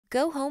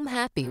Go home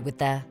happy with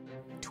the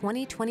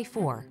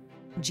 2024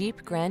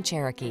 Jeep Grand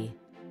Cherokee.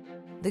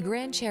 The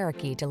Grand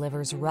Cherokee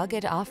delivers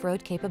rugged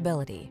off-road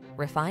capability,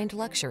 refined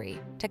luxury,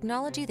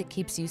 technology that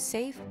keeps you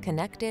safe,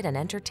 connected, and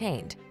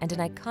entertained, and an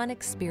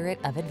iconic spirit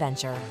of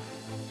adventure.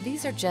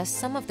 These are just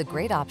some of the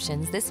great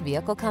options this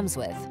vehicle comes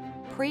with: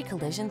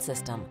 pre-collision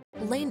system,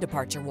 lane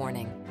departure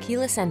warning,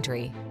 keyless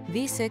entry,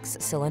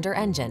 V6 cylinder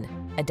engine,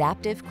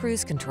 adaptive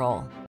cruise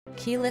control,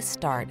 keyless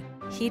start,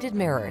 heated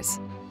mirrors,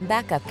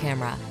 backup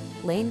camera,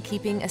 lane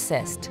keeping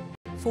assist,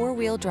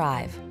 four-wheel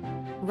drive.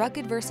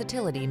 Rugged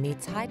versatility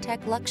meets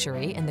high-tech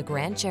luxury in the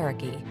Grand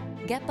Cherokee.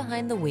 Get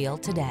behind the wheel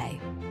today.